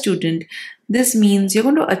or a student, this means you're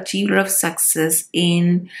going to achieve a lot of success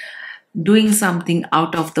in doing something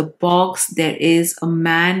out of the box. There is a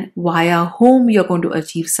man via whom you're going to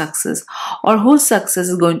achieve success, or whose success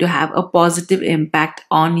is going to have a positive impact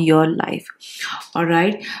on your life. All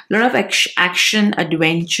right, a lot of action,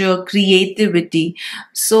 adventure, creativity.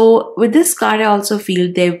 So with this card, I also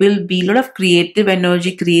feel there will be a lot of creative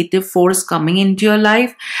energy, creative force coming into your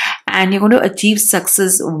life, and you're going to achieve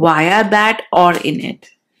success via that or in it.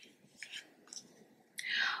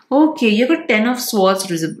 Okay, you got 10 of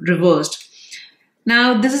Swords reversed.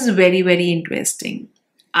 Now, this is very, very interesting.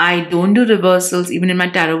 I don't do reversals. Even in my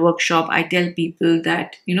tarot workshop, I tell people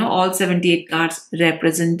that, all 78 cards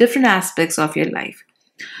represent different aspects of your life.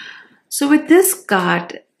 So with this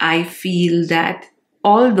card, I feel that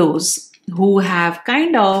all those who have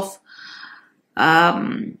kind of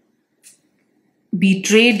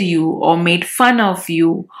betrayed you or made fun of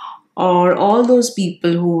you, or all those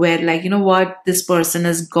people who were like, what, this person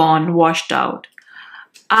is gone, washed out,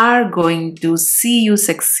 are going to see you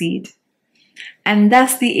succeed. And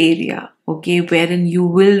that's the area, okay, wherein you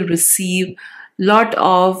will receive lot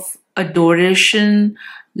of adoration,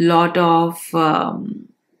 lot of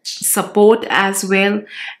support as well.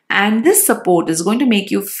 And this support is going to make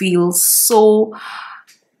you feel so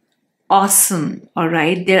awesome, all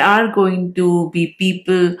right? There are going to be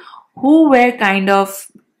people who were kind of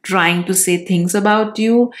trying to say things about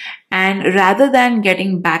you, and rather than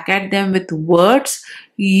getting back at them with words,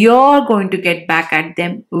 you're going to get back at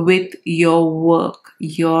them with your work,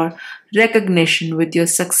 your recognition, with your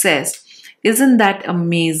success. Isn't that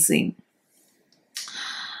amazing?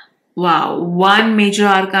 Wow, one major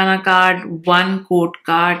arcana card, one court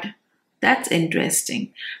card. That's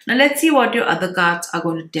interesting. Now let's see what your other cards are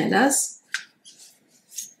going to tell us.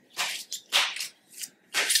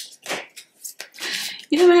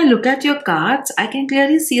 When I look at your cards, I can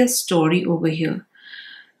clearly see a story over here.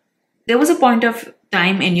 There was a point of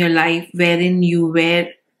time in your life wherein you were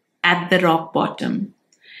at the rock bottom.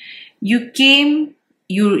 You came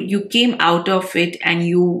out of it, and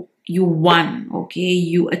you won, okay?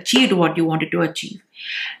 You achieved what you wanted to achieve.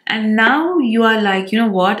 And now you are like,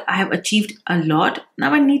 what? I have achieved a lot.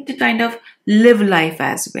 Now I need to kind of live life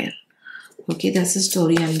as well. Okay, that's the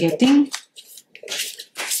story I'm getting.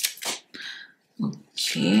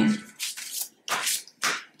 Okay,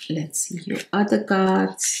 let's see your other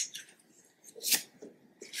cards.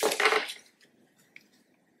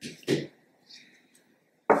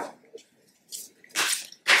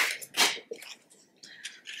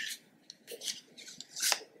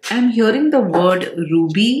 I'm hearing the word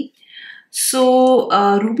ruby. So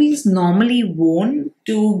ruby is normally worn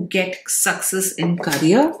to get success in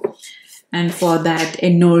career, and for that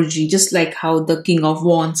energy, just like how the King of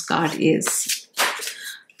Wands card is.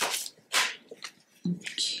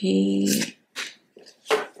 Okay.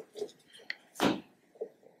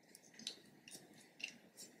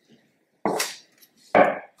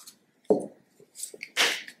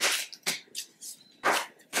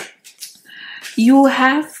 You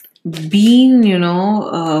have been,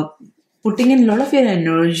 putting in a lot of your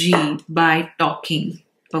energy by talking,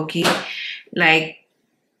 okay? Like,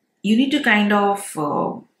 you need to kind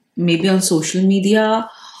of, maybe on social media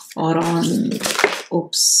or on,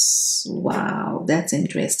 oops, wow, that's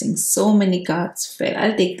interesting. So many cards fell.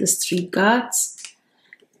 I'll take these 3 cards.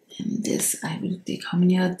 And this, I will take, how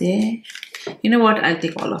many are there? You know what, I'll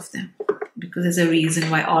take all of them, because there's a reason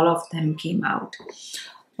why all of them came out.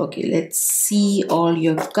 Okay, let's see all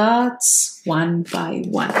your cards one by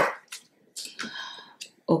one.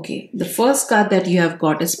 Okay, the first card that you have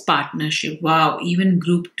got is partnership. Wow, even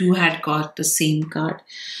group 2 had got the same card.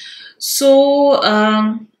 So,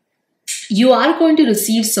 you are going to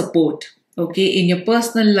receive support, okay, in your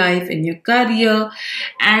personal life, in your career,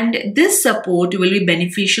 and this support will be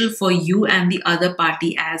beneficial for you and the other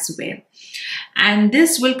party as well. And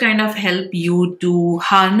this will kind of help you to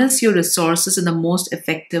harness your resources in the most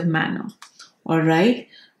effective manner. All right.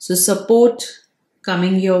 So support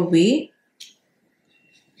coming your way,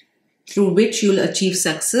 through which you'll achieve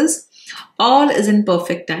success. All is in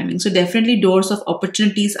perfect timing. So definitely doors of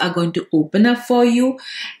opportunities are going to open up for you.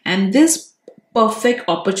 And this perfect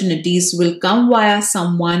opportunities will come via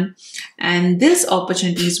someone, and these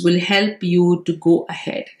opportunities will help you to go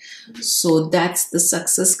ahead. So that's the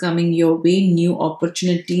success coming your way, new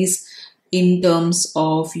opportunities in terms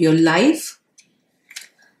of your life.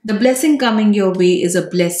 The blessing coming your way is a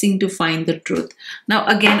blessing to find the truth. Now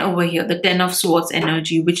again over here, the 10 of Swords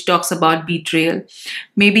energy, which talks about betrayal.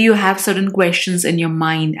 Maybe you have certain questions in your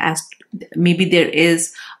mind, as maybe there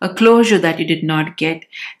is a closure that you did not get.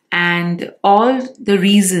 And all the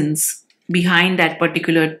reasons behind that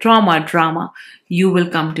particular drama, you will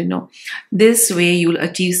come to know. This way you will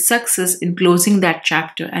achieve success in closing that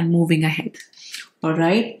chapter and moving ahead. All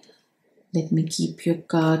right, let me keep your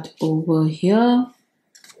card over here.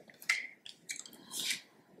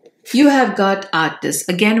 You have got artist.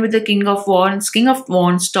 Again with the King of Wands. King of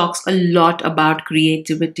Wands talks a lot about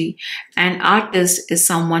creativity, and artist is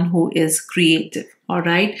someone who is creative. All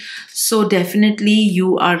right. So definitely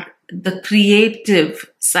you are, the creative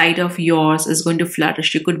side of yours is going to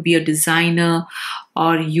flourish. You could be a designer,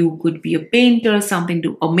 or you could be a painter, something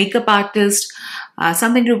to a makeup artist,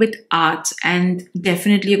 something to do with art, and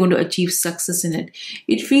definitely you're going to achieve success in it.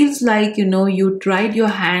 It feels like, you know, you tried your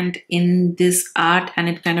hand in this art and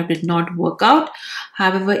it kind of did not work out.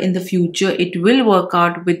 However, in the future it will work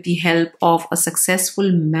out with the help of a successful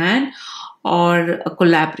man or a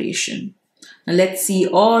collaboration. Now let's see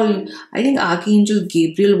all. I think Archangel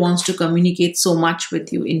Gabriel wants to communicate so much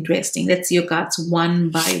with you. Interesting. Let's see your cards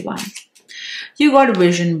one by one. You got a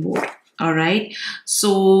vision board. All right.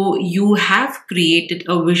 So you have created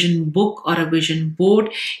a vision book or a vision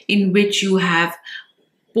board in which you have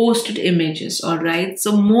posted images. All right.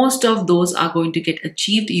 So most of those are going to get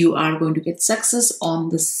achieved. You are going to get success on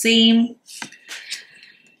the same.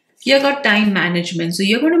 You got time management. So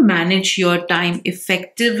you're going to manage your time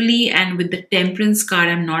effectively, and with the Temperance card,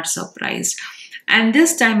 I'm not surprised. And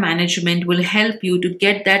this time management will help you to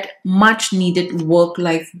get that much needed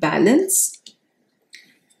work-life balance.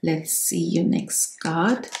 Let's see your next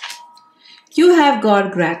card. You have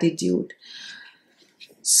got gratitude.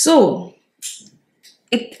 So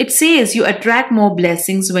it says you attract more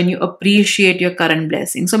blessings when you appreciate your current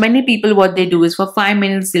blessings. So many people, what they do is for 5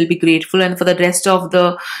 minutes, they'll be grateful. And for the rest of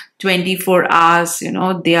the 24 hours, you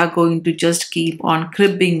know, they are going to just keep on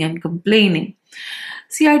cribbing and complaining.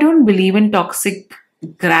 See, I don't believe in toxic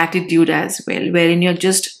gratitude as well, wherein you're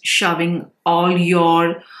just shoving all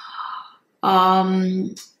your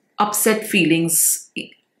upset feelings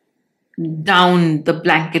down the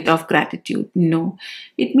blanket of gratitude. No,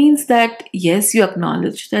 it means that yes, you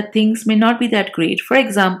acknowledge that things may not be that great. For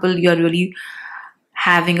example, you're really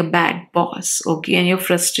having a bad boss, okay, and you're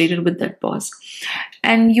frustrated with that boss,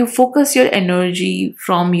 and you focus your energy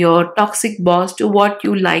from your toxic boss to what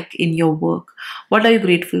you like in your work. What are you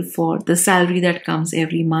grateful for? The salary that comes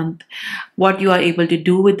every month, what you are able to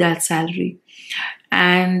do with that salary.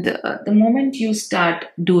 And the moment you start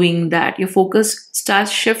doing that, your focus starts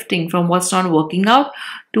shifting from what's not working out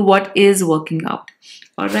to what is working out.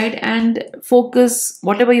 All right. And focus,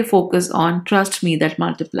 whatever you focus on, trust me, that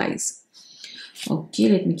multiplies. Okay,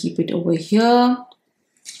 let me keep it over here.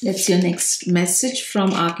 Let's see your next message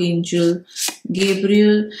from Archangel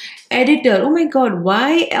Gabriel. Editor, oh my God,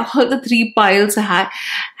 why all the 3 piles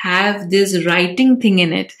have this writing thing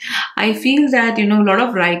in it? I feel that, you know, a lot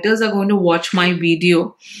of writers are going to watch my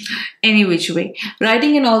video any which way.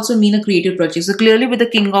 Writing can also mean a creative project. So clearly with the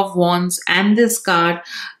King of Wands and this card,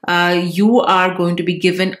 you are going to be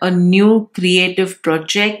given a new creative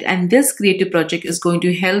project, and this creative project is going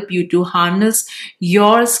to help you to harness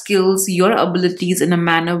your skills, your abilities in a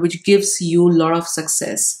manner which gives you a lot of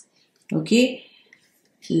success. Okay,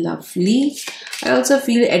 lovely. I also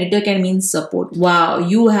feel editor can mean support. Wow,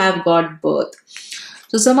 you have got birth.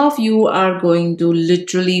 So some of you are going to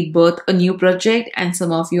literally birth a new project, and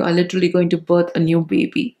some of you are literally going to birth a new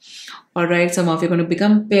baby. All right, some of you are going to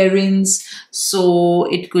become parents. So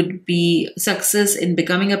it could be success in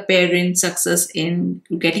becoming a parent, success in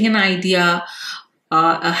getting an idea,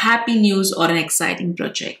 a happy news, or an exciting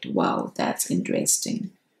project. Wow, that's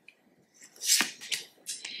interesting.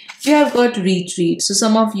 You have got retreat. So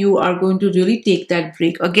some of you are going to really take that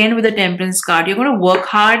break. Again, with the Temperance card, you're going to work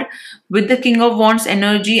hard with the King of Wands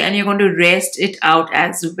energy, and you're going to rest it out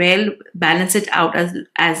as well, balance it out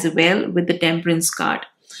as well with the Temperance card.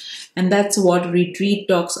 And that's what retreat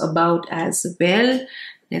talks about as well.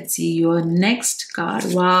 Let's see your next card.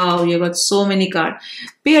 Wow, you got so many cards.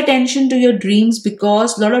 Pay attention to your dreams,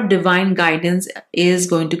 because a lot of divine guidance is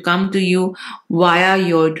going to come to you via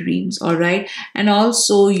your dreams. All right. And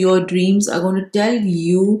also your dreams are going to tell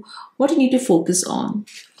you what you need to focus on.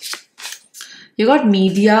 You got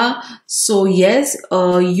media. So yes,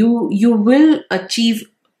 you will achieve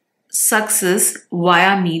success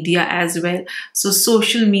via media as well. So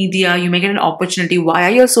social media, you may get an opportunity via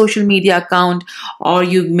your social media account, or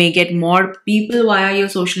you may get more people via your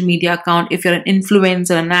social media account if you're an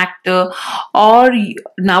influencer, an actor, or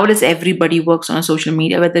nowadays everybody works on a social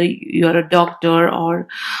media, whether you're a doctor or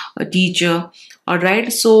a teacher. All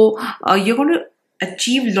right, so you're going to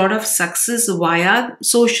achieve a lot of success via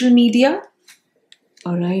social media.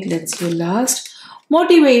 All right, let's go last.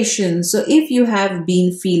 Motivation. So if you have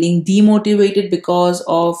been feeling demotivated because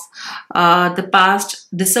of the past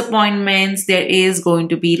disappointments, there is going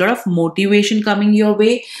to be a lot of motivation coming your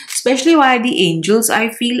way, especially via the angels, I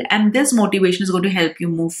feel, and this motivation is going to help you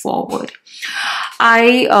move forward.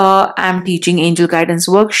 I am teaching angel guidance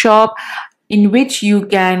workshop in which you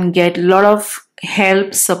can get a lot of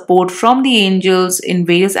help, support from the angels in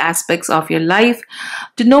various aspects of your life.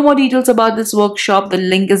 To know more details about this workshop, the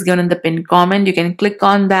link is given in the pinned comment. You can click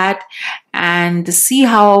on that and see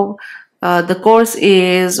how the course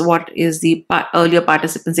is, what is the earlier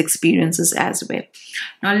participants' experiences as well.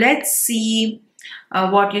 Now let's see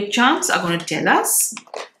what your charms are going to tell us.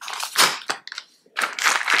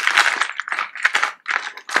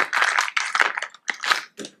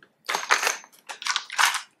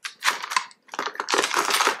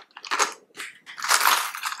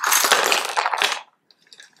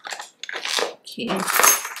 Okay.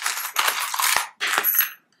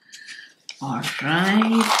 All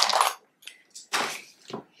right.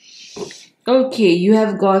 Okay, you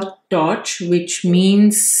have got torch, which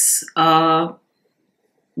means a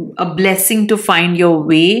blessing to find your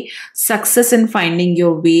way, success in finding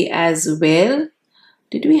your way as well.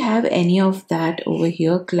 Did we have any of that over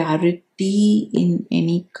here? Clarity in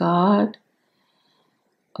any card?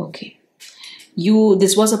 Okay.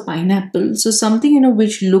 This was a pineapple, so something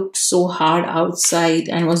which looked so hard outside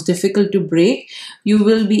and was difficult to break, you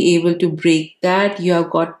will be able to break that. You have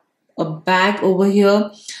got a bag over here,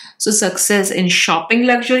 so success in shopping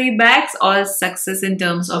luxury bags or success in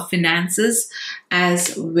terms of finances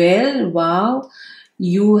as well. Wow,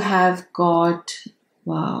 you have got,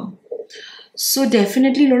 wow, so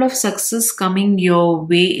definitely a lot of success coming your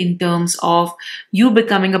way in terms of you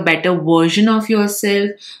becoming a better version of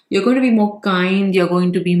yourself. You're going to be more kind. You're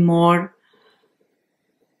going to be more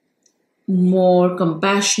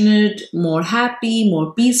compassionate, more happy,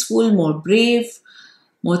 more peaceful, more brave,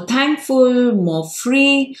 more thankful, more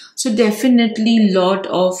free. So definitely lot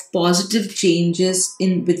of positive changes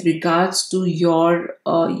with regards to your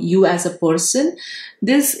you as a person.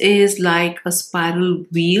 This is like a spiral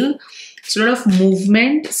wheel. So a lot of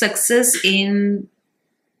movement, success in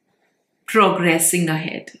progressing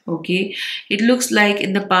ahead. Okay, it looks like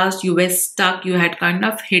in the past you were stuck, you had kind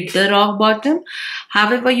of hit the rock bottom.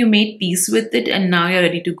 However, you made peace with it and now you're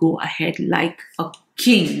ready to go ahead like a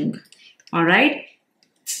king. All right,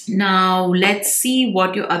 now let's see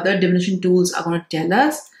what your other divination tools are going to tell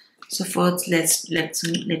us. So first let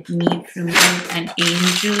me remove an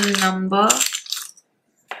angel number.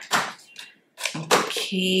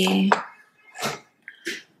 Okay,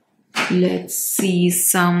 let's see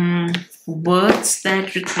some words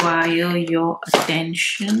that require your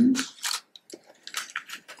attention.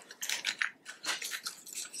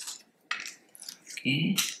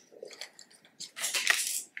 Okay.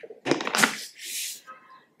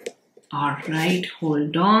 All right,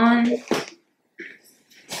 hold on.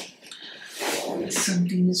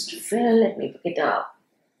 Something is to fill. Let me pick it up.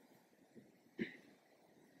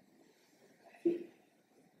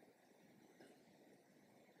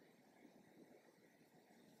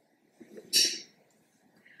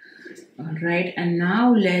 All right, and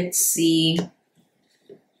now let's see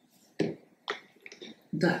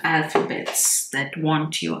the alphabets that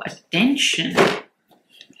want your attention.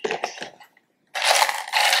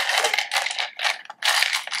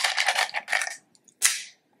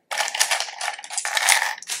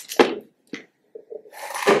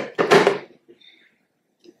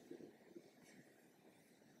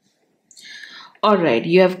 Alright,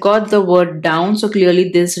 you have got the word down. So clearly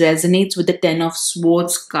this resonates with the 10 of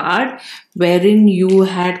Swords card, wherein you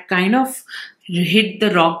had kind of hit the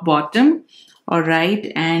rock bottom.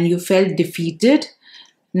 Alright, and you felt defeated.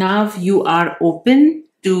 Now you are open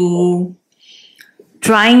to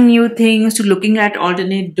trying new things, to looking at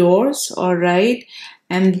alternate doors. Alright,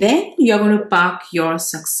 and then you're going to park your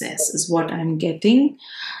success is what I'm getting.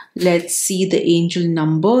 Let's see the angel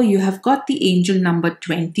number. You have got the angel number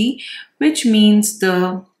 20, which means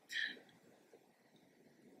okay,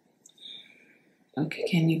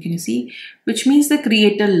 can you see? Which means the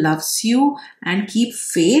creator loves you and keep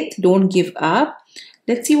faith. Don't give up.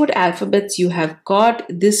 Let's see what alphabets you have got.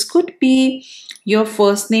 This could be your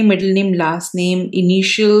first name, middle name, last name,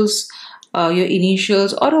 initials, your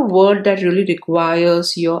initials, or a word that really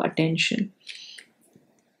requires your attention.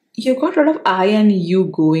 You've got a lot of I and you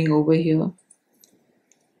going over here.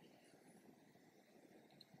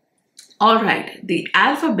 All right, the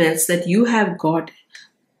alphabets that you have got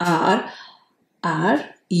are R,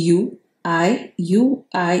 U, I, U,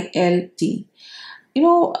 I, L, T.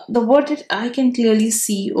 The word that I can clearly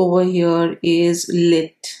see over here is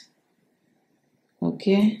lit.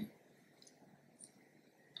 Okay.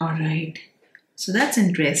 All right. So that's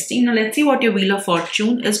interesting. Now let's see what your Wheel of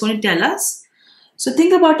Fortune is going to tell us. So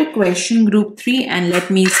think about a question, group 3, and let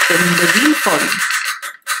me spin the wheel for you.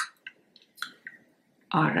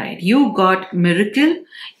 All right, you got miracle.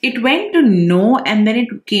 It went to no and then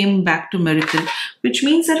it came back to miracle, which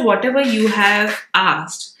means that whatever you have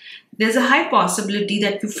asked, there's a high possibility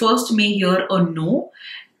that you first may hear a no,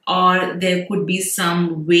 or there could be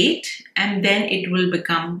some wait, and then it will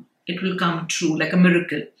come true like a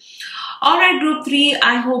miracle. All right, group 3,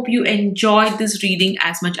 I hope you enjoyed this reading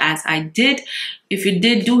as much as I did. If you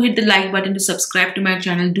did, do hit the like button to subscribe to my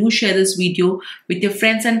channel. Do share this video with your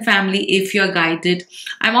friends and family if you're guided.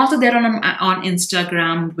 I'm also there on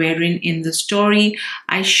Instagram, wherein in the story,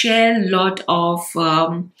 I share a lot of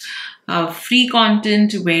free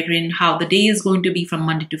content, wherein how the day is going to be from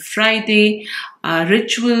Monday to Friday,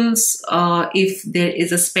 rituals, if there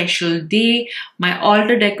is a special day, my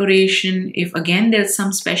altar decoration, if again there's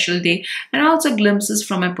some special day, and also glimpses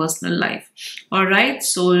from my personal life. All right,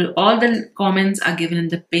 so all the comments are given in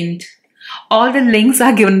the pinned, all the links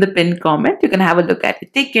are given in the pinned comment. You can have a look at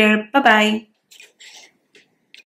it. Take care. Bye-bye.